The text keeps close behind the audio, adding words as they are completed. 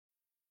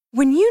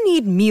When you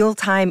need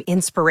mealtime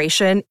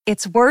inspiration,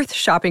 it's worth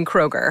shopping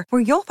Kroger,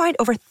 where you'll find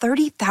over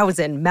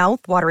 30,000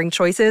 mouth-watering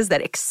choices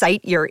that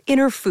excite your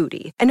inner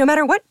foodie. And no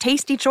matter what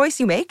tasty choice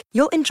you make,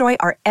 you'll enjoy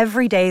our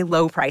everyday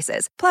low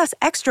prices, plus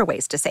extra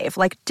ways to save,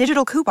 like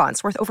digital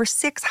coupons worth over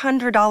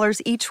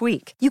 $600 each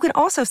week. You can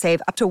also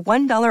save up to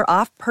 $1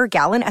 off per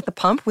gallon at the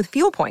pump with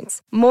fuel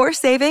points. More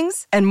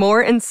savings and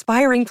more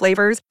inspiring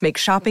flavors make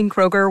shopping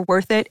Kroger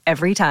worth it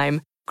every time.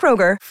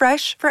 Kroger,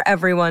 fresh for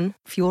everyone.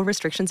 Fuel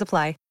restrictions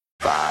apply.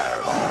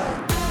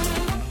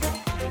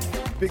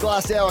 Big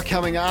last hour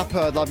coming up.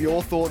 I'd love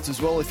your thoughts as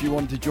well if you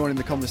wanted to join in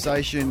the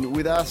conversation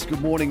with us.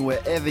 Good morning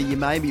wherever you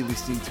may be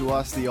listening to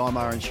us. The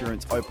IMAR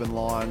Insurance open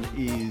line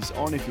is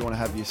on if you want to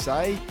have your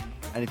say.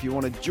 And if you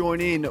want to join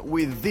in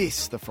with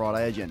this, the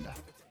Friday Agenda.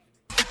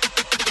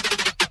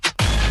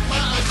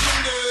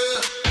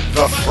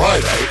 The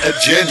Friday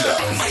Agenda.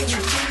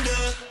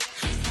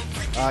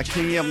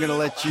 Kingy, I'm going to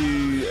let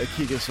you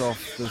kick us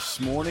off this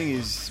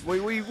morning.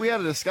 We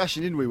had a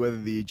discussion, didn't we, whether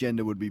the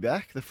agenda would be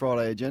back, the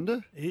Friday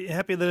Agenda? Are you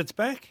happy that it's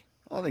back?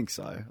 I think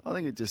so. I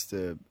think it's just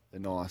a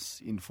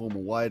nice,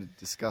 informal way to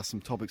discuss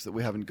some topics that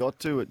we haven't got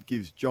to. It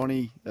gives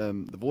Johnny, the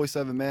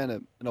voiceover man,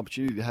 an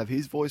opportunity to have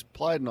his voice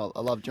played, and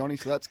I love Johnny,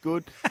 so that's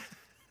good.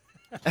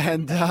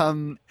 And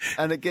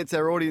it gets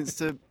our audience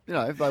to,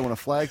 if they want to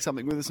flag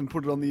something with us and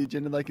put it on the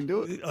agenda, they can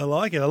do it. I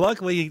like it. I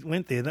like where you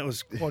went there. That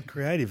was quite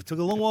creative. It took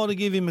a long while to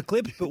give him a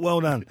clip, but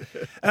well done.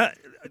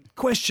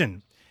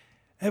 Question.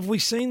 Have we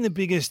seen the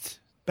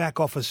biggest back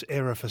office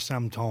error for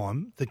some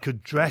time that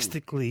could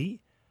drastically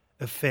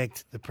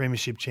affect the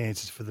premiership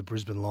chances for the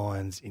Brisbane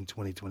Lions in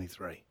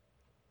 2023?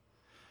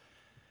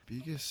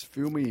 Biggest?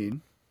 Fill me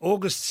in.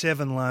 August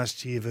 7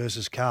 last year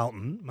versus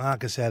Carlton,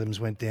 Marcus Adams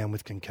went down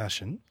with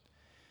concussion.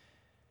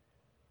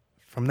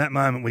 From that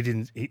moment,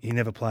 he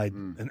never played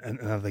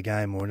another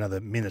game or another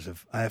minute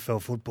of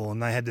AFL football,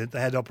 and they had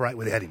to operate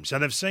without him. So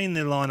they've seen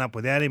their line-up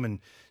without him,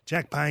 and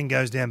Jack Payne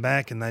goes down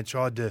back, and they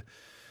tried to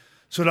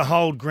sort of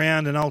hold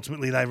ground, and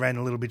ultimately they ran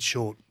a little bit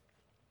short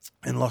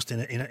and lost in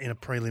a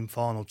prelim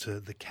final to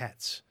the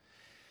Cats.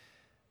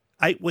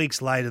 8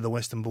 weeks later, the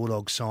Western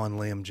Bulldogs signed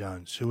Liam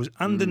Jones, who was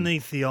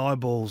underneath the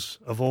eyeballs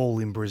of all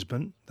in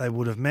Brisbane. They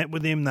would have met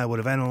with him. They would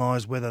have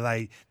analysed whether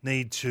they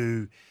need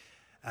to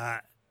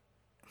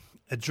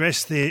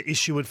address their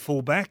issue at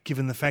fullback,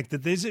 given the fact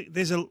that there's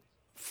a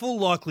full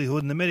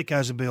likelihood, and the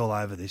medicos will be all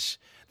over this.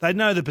 They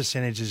know the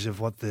percentages of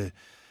what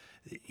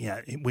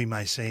we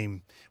may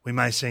see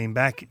him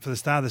back for the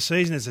start of the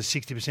season. There's a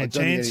 60% chance. I don't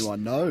think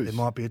anyone knows. There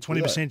might be a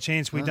 20%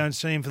 chance we don't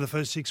see him for the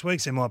first 6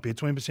 weeks. There might be a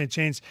 20%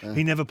 chance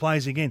he never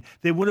plays again.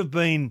 There would have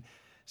been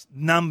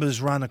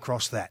numbers run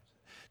across that.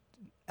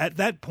 At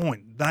that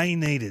point, they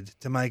needed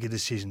to make a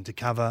decision to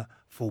cover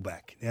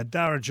fullback. Now,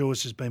 Dara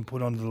Joyce has been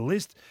put onto the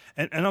list,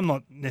 and I'm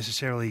not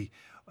necessarily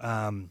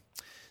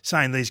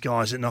saying these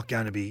guys are not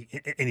going to be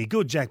any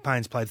good. Jack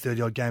Payne's played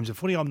 30-odd games of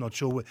footy. I'm not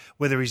sure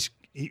whether he's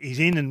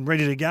in and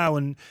ready to go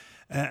and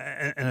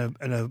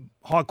a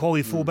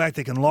high-quality fullback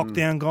that can lock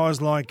down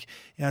guys like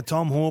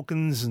Tom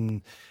Hawkins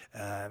and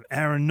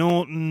Aaron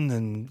Norton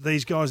and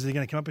these guys that are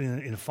going to come up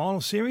in a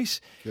final series.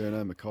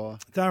 Gerno Mackay.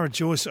 Dara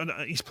Joyce,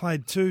 he's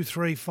played 2,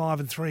 3, 5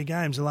 and 3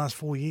 games the last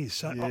 4 years.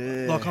 So,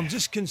 I'm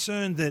just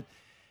concerned that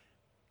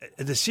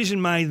a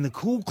decision made in the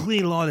cool,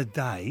 clear light of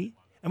day,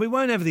 and we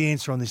won't have the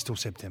answer on this till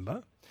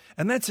September,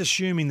 and that's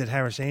assuming that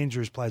Harris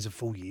Andrews plays a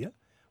full year.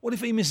 What if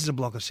he misses a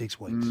block of 6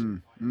 weeks?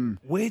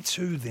 Where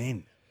to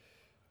then?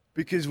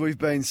 Because we've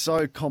been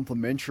so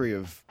complimentary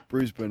of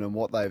Brisbane and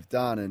what they've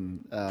done,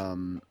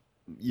 and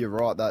you're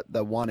right, that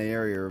the one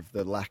area of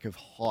the lack of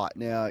height.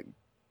 Now,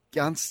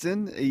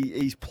 Gunston,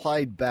 he's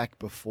played back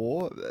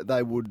before.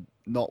 They would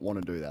not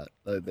want to do that.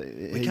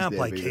 We can't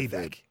play key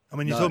back. I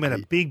mean, you're talking about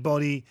a big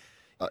body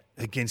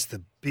against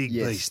the big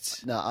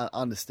beasts. No, I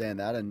understand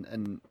that,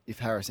 and if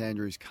Harris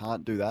Andrews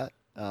can't do that,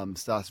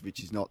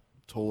 Starcevic is not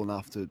tall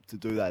enough to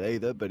do that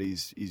either, but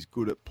he's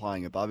good at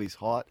playing above his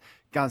height.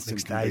 Gunston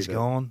next day's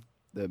gone.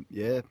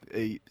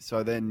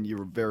 So then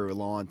you're very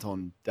reliant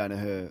on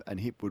Danaher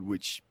and Hipwood,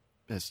 which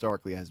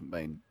historically haven't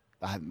been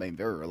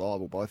very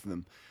reliable, both of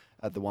them,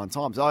 at the one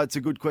time. So it's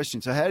a good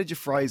question. So how did you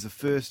phrase the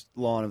first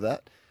line of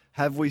that?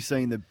 Have we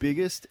seen the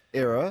biggest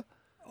error?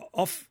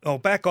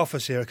 Back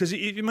office error, because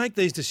you make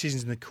these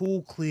decisions in the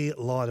cool, clear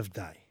light of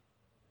day.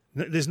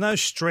 There's no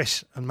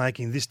stress on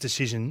making this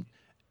decision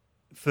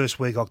first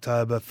week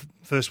October,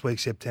 first week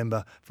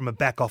September from a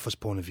back office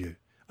point of view.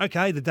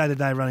 Okay, the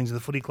day-to-day runnings of the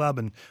footy club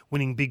and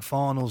winning big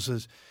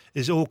finals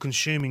is all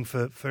consuming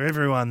for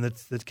everyone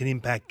that can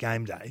impact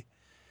game day.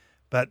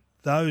 But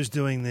those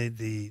doing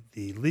the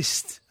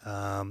list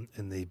and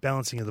the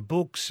balancing of the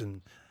books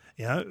and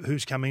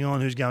who's coming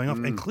on, who's going off,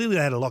 and clearly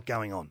they had a lot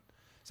going on.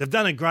 So they've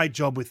done a great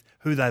job with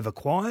who they've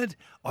acquired.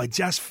 I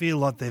just feel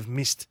like they've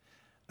missed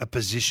a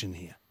position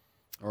here.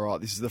 All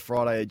right, this is the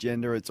Friday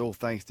Agenda. It's all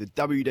thanks to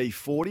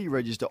WD-40.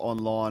 Register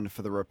online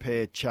for the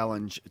Repair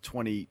Challenge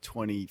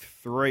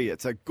 2023.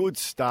 It's a good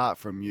start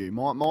from you.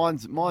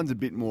 Mine's a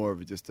bit more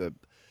of just a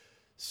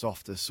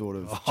softer sort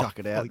of chuck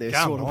it out there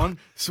come on.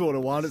 sort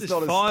of one. It's This not,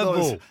 is as, not, as,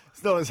 fireball.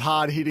 it's not as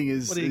hard hitting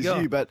as, What do you as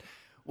got? you. But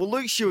well,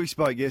 Luke Shuey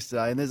spoke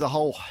yesterday, and there's a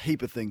whole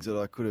heap of things that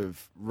I could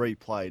have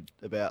replayed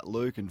about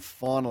Luke, and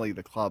finally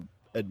the club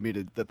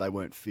admitted that they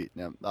weren't fit.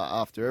 Now,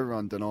 after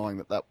everyone denying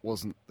that that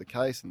wasn't the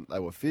case and they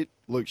were fit,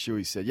 Luke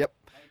Shuey said, yep,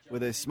 where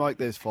there's smoke,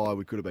 there's fire,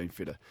 we could have been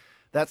fitter.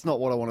 That's not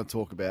what I want to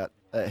talk about.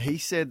 He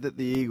said that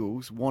the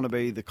Eagles want to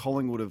be the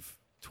Collingwood of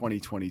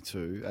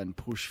 2022 and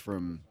push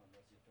from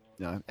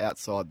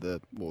outside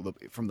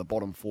from the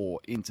bottom 4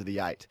 into the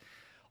 8.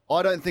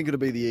 I don't think it'll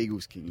be the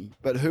Eagles, Kingy,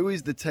 but who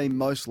is the team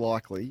most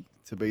likely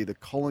to be the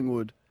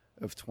Collingwood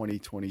of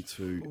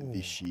 2022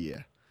 this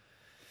year?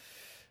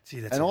 Gee,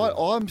 that's And a good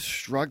one. I'm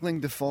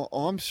struggling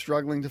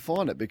to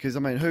find it because I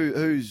mean,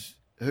 who's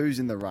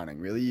in the running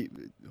really?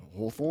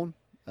 Hawthorn?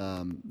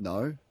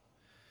 No.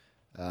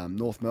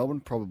 North Melbourne?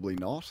 Probably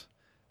not.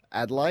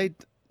 Adelaide?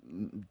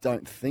 I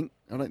don't think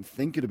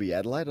it'll be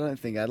Adelaide. I don't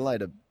think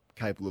Adelaide are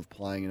capable of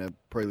playing in a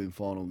prelim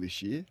final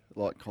this year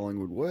like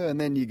Collingwood were. And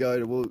then you go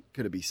to, well,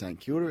 could it be St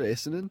Kilda,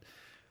 Essendon?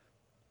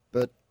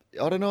 But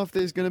I don't know if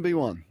there's going to be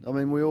one. I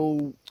mean, we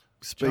all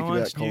speak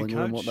Giants, about new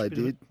Collingwood and what coach, they bit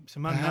of did.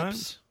 some Perhaps.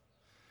 unknowns.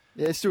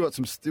 Yeah, still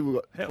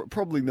got How-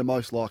 probably the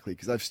most likely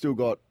because they've still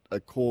got a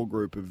core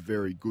group of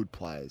very good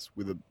players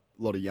with a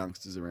lot of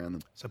youngsters around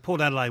them. So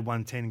Port Adelaide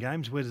won 10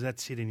 games. Where does that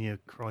sit in your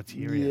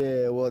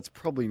criteria? Yeah, well, it's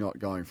probably not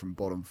going from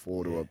bottom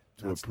 4 to a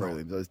that's not.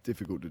 prelim, so it's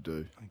difficult to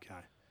do.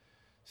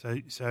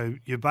 Okay. So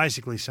you're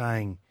basically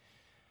saying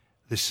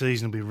the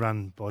season will be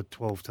run by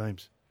 12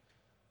 teams.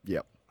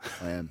 Yep,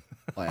 I am.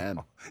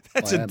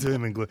 That's I a am.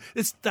 doom and gloom.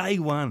 It's day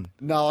one.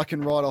 No, I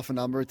can write off a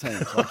number of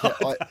teams.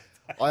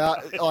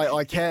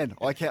 I can.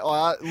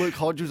 Luke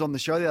Hodge was on the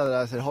show the other day.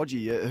 I said,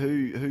 Hodgie,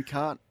 who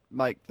can't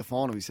make the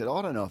final? He said,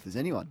 I don't know if there's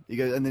anyone. He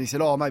goes, and then he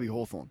said, maybe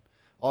Hawthorn.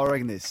 I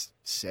reckon there's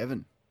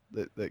 7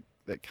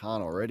 that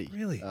can't already.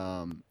 Really?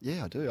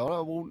 Yeah, I do.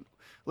 Well,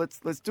 let's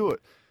do it.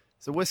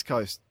 So West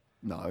Coast,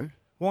 no.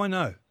 Why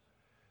no?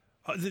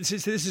 This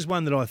is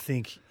one that I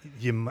think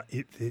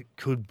it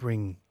could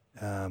bring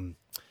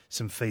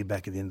some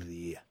feedback at the end of the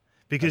year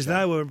because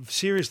they were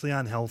seriously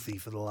unhealthy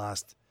for the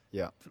last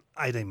Yeah.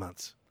 18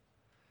 months.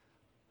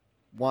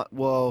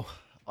 Well,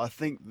 I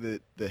think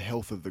that the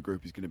health of the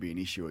group is going to be an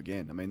issue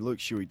again. I mean, Luke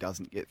Shuey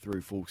doesn't get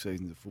through full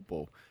seasons of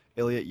football.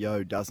 Elliot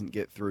Yeo doesn't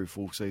get through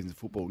full seasons of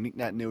football. Nick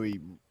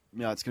Naitanui,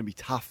 it's going to be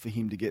tough for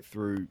him to get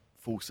through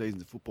full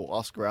seasons of football.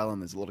 Oscar Allen,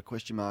 there's a lot of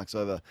question marks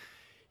over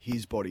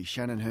his body.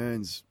 Shannon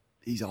Hearns,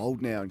 he's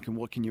old now, and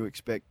what can you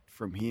expect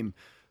from him?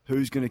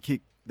 Who's going to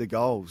kick the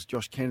goals?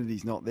 Josh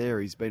Kennedy's not there.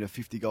 He's been a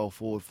 50-goal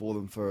forward for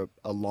them for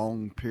a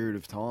long period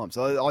of time.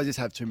 So I just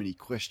have too many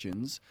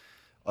questions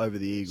over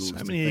the Eagles. So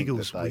to many think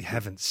Eagles that they we could-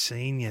 haven't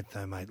seen yet,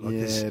 though, mate. Like yeah,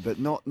 this. but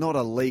not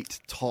elite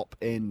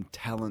top-end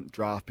talent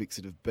draft picks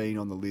that have been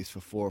on the list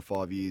for 4 or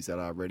 5 years that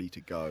are ready to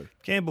go.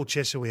 Campbell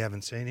Chesser we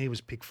haven't seen. He was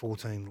pick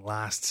 14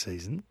 last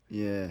season.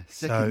 Yeah,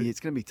 So- second year,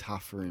 it's going to be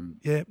tough for him.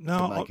 Yeah,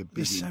 no, to make a big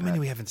there's so impact. many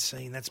we haven't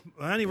seen. That's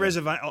my only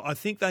reservation. I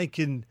think they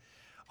can.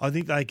 I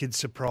think they could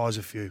surprise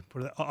a few.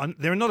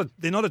 They're not a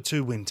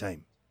 2-win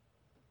team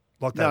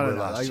like they were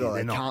last year.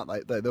 They're not.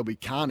 There'll be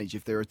carnage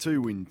if they're a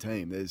 2-win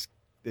team.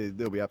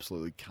 There'll be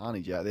absolutely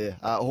carnage out there.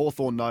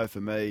 Hawthorn, no for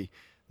me.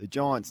 The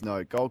Giants,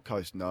 no. Gold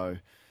Coast, no.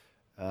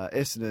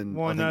 Essendon.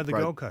 Why I no think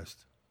the Gold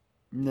Coast?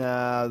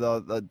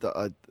 No,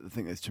 I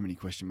think there's too many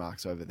question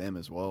marks over them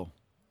as well.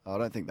 I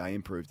don't think they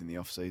improved in the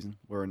off-season,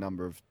 where a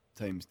number of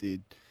teams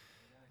did.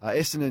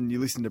 Essendon, you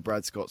listen to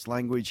Brad Scott's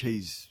language,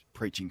 he's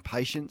preaching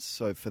patience.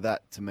 So for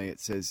that, to me, it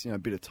says a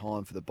bit of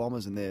time for the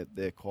Bombers, and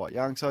they're quite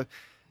young. So,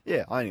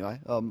 yeah, anyway,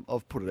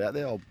 I've put it out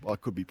there. I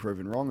could be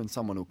proven wrong, and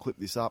someone will clip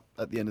this up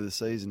at the end of the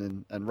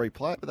season and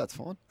replay it, but that's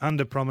fine.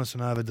 Under promise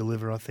and over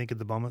deliver, I think, at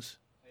the Bombers.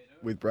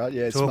 With Brad,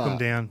 yeah, Talk smart.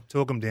 them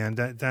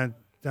down.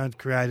 Don't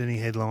create any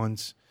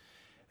headlines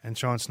and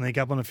try and sneak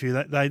up on a few.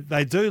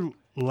 They do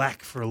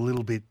lack for a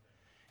little bit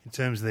in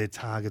terms of their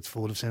targets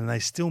forward of centre. They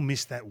still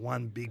miss that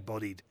one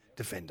big-bodied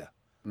defender.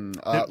 Luke's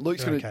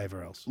They're going okay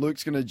everywhere else.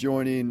 Luke's going to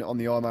join in on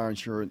the IMAR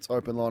Insurance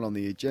open line on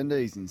the agenda.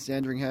 He's in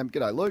Sandringham.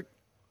 G'day, Luke.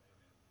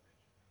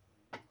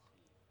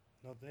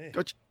 Not there.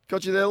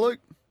 Got you there, Luke?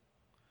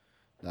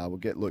 No, we'll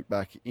get Luke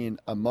back in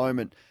a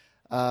moment.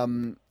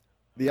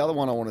 The other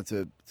one I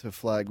wanted to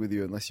flag with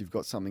you, unless you've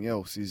got something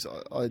else, is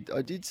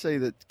I did see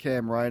that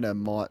Cam Rayner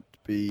might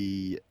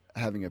be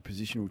having a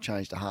positional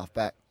change to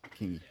half-back,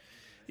 Kingy.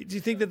 Do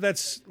you think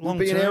that's long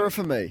Would be term? an error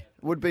for me.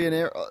 Would be an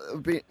error.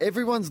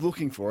 Everyone's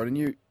looking for it, and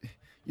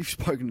you've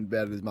spoken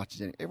about it as much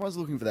as any. Everyone's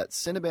looking for that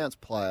centre bounce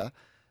player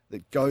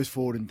that goes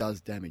forward and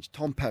does damage.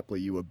 Tom Papley,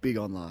 you were big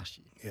on last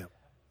year. Yeah.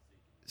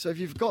 So if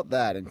you've got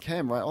that, and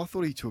Cam Rayner, I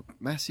thought he took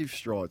massive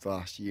strides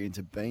last year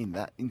into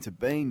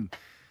being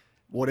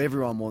what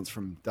everyone wants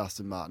from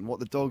Dustin Martin, what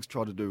the Dogs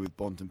try to do with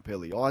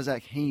Bontempelli,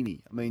 Isaac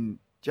Heaney, I mean,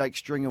 Jake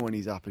Stringer when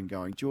he's up and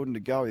going, Jordan De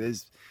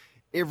Goey,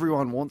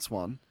 everyone wants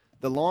one.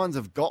 The Lions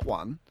have got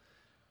one,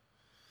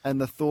 and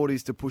the thought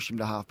is to push him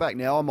to half back.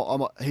 Now,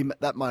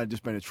 that might have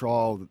just been a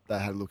trial that they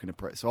had looking at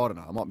press. So I don't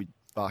know. I might be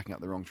barking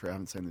up the wrong tree. I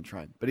haven't seen them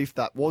train. But if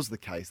that was the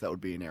case, that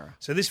would be an error.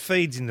 So this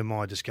feeds into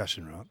my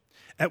discussion, right?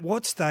 At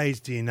what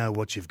stage do you know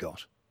what you've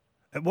got?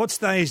 At what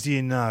stage do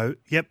you know,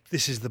 yep,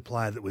 this is the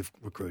player that we've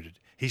recruited?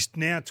 He's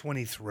now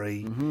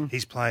 23. Mm-hmm.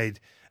 He's played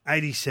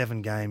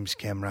 87 games,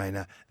 Cam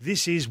Rayner.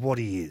 This is what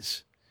he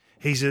is.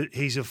 He's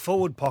a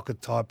forward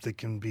pocket type that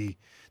can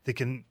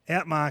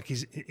outmark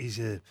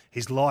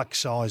his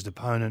like-sized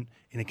opponent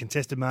in a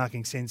contested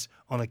marking sense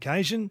on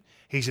occasion.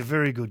 He's a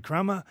very good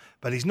crummer,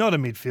 but he's not a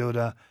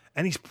midfielder,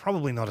 and he's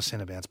probably not a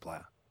centre bounce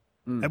player.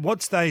 At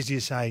what stage do you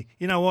say,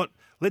 you know what,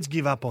 let's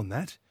give up on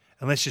that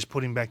and let's just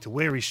put him back to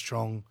where he's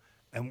strong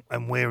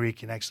and where he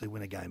can actually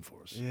win a game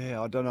for us?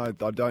 Yeah, I don't know.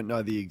 I don't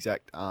know the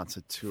exact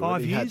answer to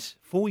 5 it. years?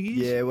 4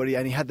 years? Yeah,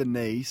 and he had the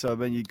knee, so I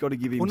mean, you've got to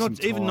give him some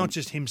time. Even not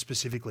just him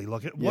specifically.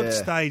 Like, at what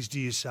stage do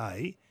you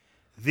say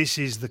this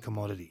is the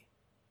commodity?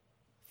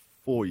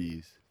 4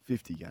 years,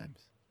 50 games.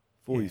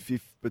 40,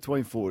 50,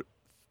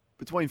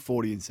 between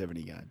 40 and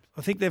 70 games.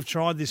 I think they've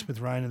tried this with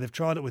Rayner. They've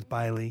tried it with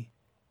Bailey.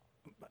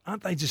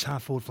 Aren't they just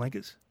half-forward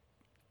flankers?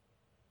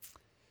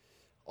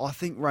 I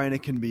think Rayner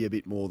can be a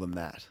bit more than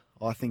that.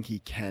 I think he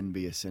can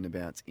be a centre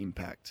bounce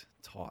impact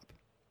type.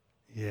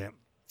 Yeah.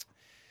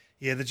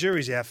 Yeah, the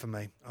jury's out for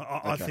me.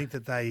 I think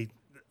that they've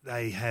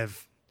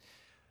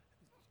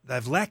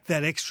lacked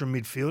that extra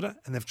midfielder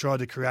and they've tried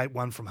to create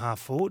one from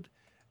half-forward.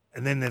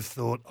 And then they've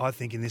thought, I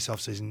think in this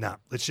offseason,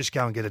 let's just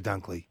go and get a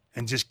Dunkley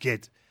and just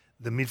get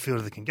the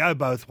midfielder that can go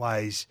both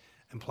ways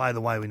and play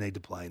the way we need to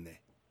play in there.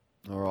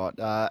 All right.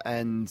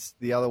 And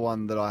the other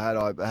one that I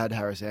had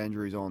Harris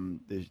Andrews on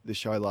the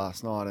show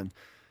last night, and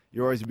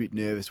you're always a bit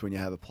nervous when you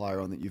have a player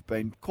on that you've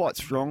been quite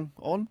strong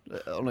on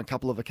a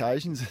couple of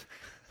occasions.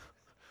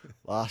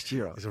 Last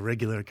year. It's a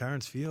regular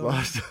occurrence for you.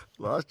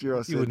 Last year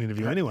I said... You wouldn't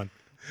interview anyone.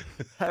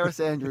 Harris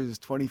Andrews is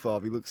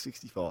 25. He looks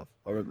 65.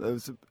 It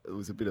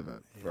was a bit of a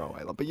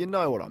throwaway. But you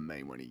know what I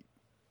mean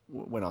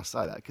when I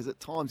say that, because at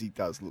times he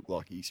does look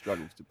like he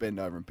struggles to bend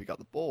over and pick up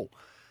the ball.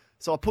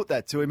 So I put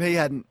that to him. He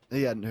hadn't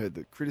heard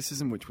the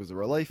criticism, which was a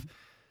relief.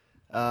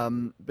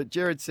 But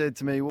Jared said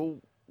to me, well,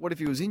 what if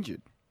he was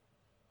injured?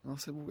 And I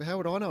said, well, how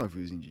would I know if he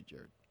was injured,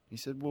 Jared? He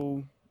said,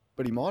 well,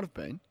 but he might have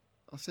been.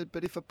 I said,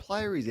 but if a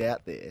player is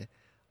out there,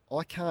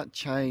 I can't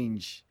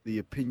change the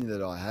opinion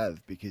that I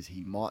have because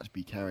he might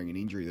be carrying an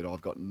injury that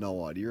I've got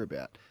no idea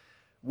about.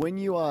 When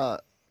you are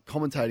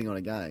commentating on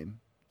a game,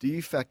 do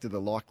you factor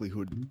the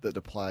likelihood that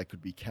the player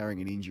could be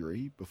carrying an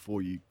injury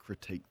before you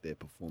critique their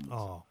performance?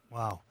 Oh,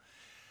 wow.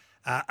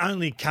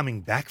 Only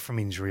coming back from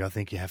injury, I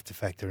think you have to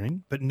factor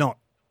in, but not.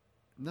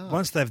 No.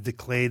 Once they've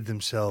declared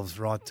themselves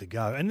right to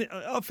go. And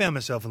I found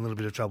myself in a little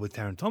bit of trouble with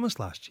Taron Thomas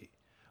last year.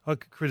 I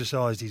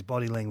criticised his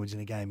body language in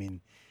a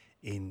game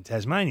in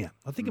Tasmania.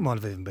 I think it might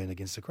have even been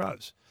against the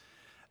Crows.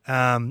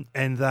 And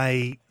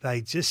they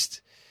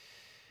just...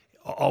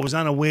 I was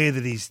unaware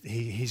that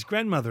his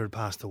grandmother had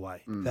passed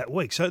away that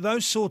week. So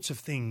those sorts of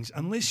things,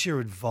 unless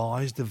you're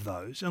advised of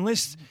those,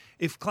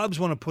 if clubs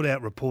want to put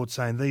out reports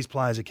saying these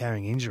players are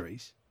carrying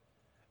injuries,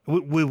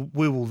 we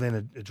will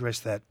then address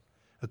that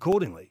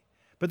accordingly.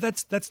 But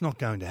that's not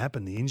going to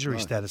happen, the injury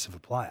status of a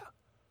player.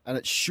 And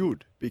it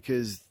should,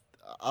 because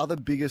other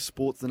bigger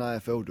sports than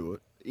AFL do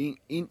it.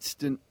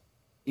 Instant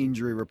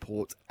injury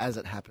reports as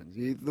it happens.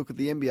 You look at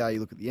the NBA, you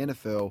look at the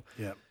NFL.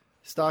 Yep.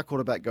 Star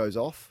quarterback goes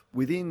off.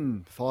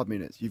 Within 5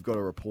 minutes, you've got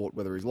to report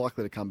whether he's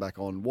likely to come back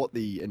on, what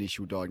the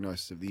initial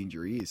diagnosis of the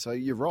injury is. So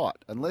you're right.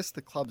 Unless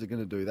the clubs are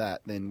going to do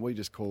that, then we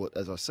just call it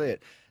as I see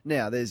it.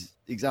 Now, there's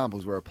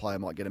examples where a player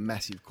might get a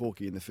massive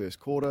corky in the first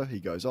quarter. He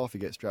goes off, he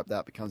gets strapped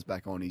up, he comes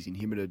back on, he's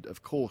inhibited.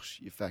 Of course,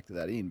 you factor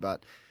that in.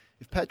 But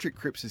if Patrick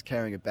Cripps is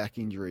carrying a back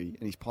injury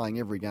and he's playing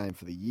every game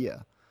for the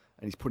year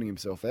and he's putting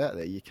himself out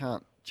there, you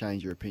can't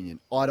change your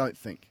opinion. I don't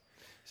think.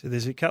 So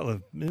there's a couple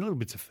of little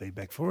bits of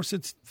feedback for us.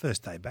 It's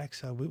first day back,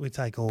 so we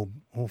take all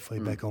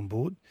feedback on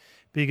board.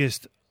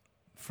 Biggest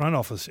front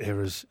office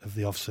errors of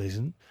the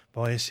off-season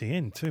by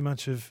SEN. Too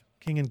much of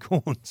King and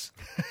Corns.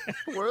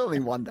 We're only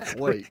one day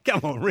a week.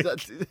 Come on, Rick.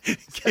 That's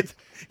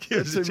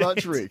too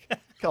much, Rick.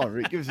 Come on,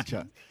 Rick. Give us a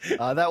chance.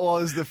 That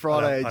was the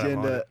Friday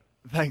agenda.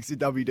 Thanks to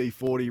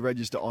WD-40.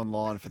 Register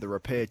online for the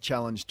Repair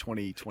Challenge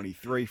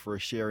 2023 for a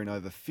share in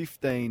over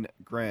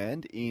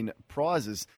 $15,000 in prizes.